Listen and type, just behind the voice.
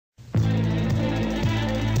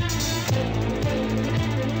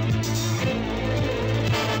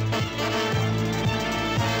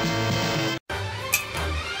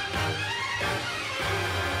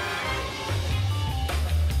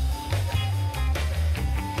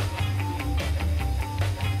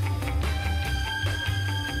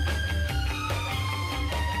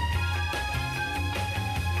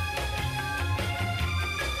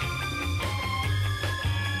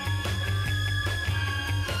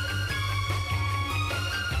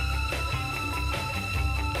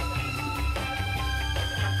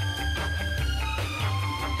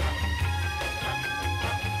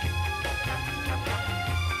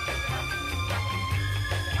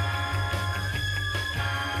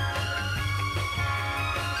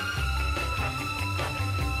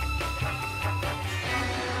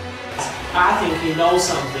I think he knows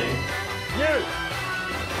something. You!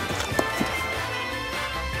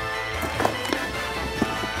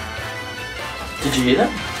 Did you hear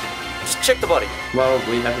that? Just check the body. Well,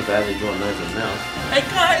 we have a badly drawn nose and mouth. Hey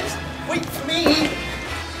guys, wait for me!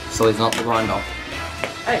 So he's not the grinder.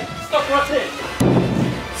 Hey, stop right there.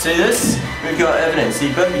 See this? We've got evidence, so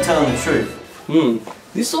you better be telling the truth.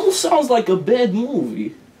 This all sounds like a bad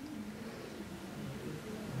movie.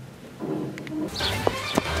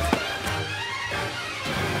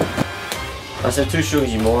 I said 2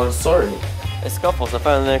 sugars, you moron. Sorry. Hey Scuffles, I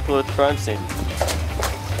found an clue at the crime scene.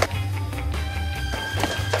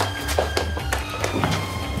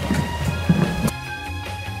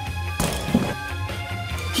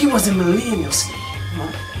 He was a millennial ski.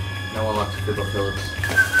 No one likes Cooper Phillips.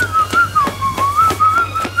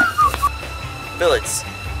 Phillips,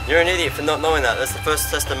 you're an idiot for not knowing that. That's the first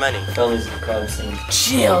test of many. Found these at the crime scene.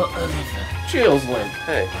 Chill, Oliver. Chill's Lynn.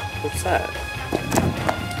 Hey, what's that?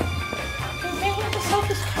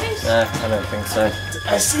 Nah, I don't think so.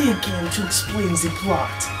 I say again to explain the plot.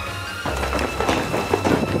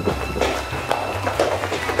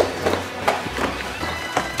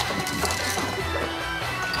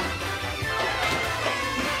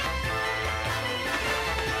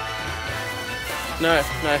 No.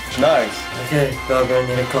 Nice. Okay, but I'm going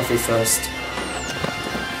to need a coffee first.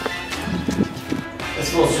 This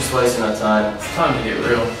fool's just wasting our time. It's time to get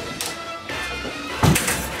real.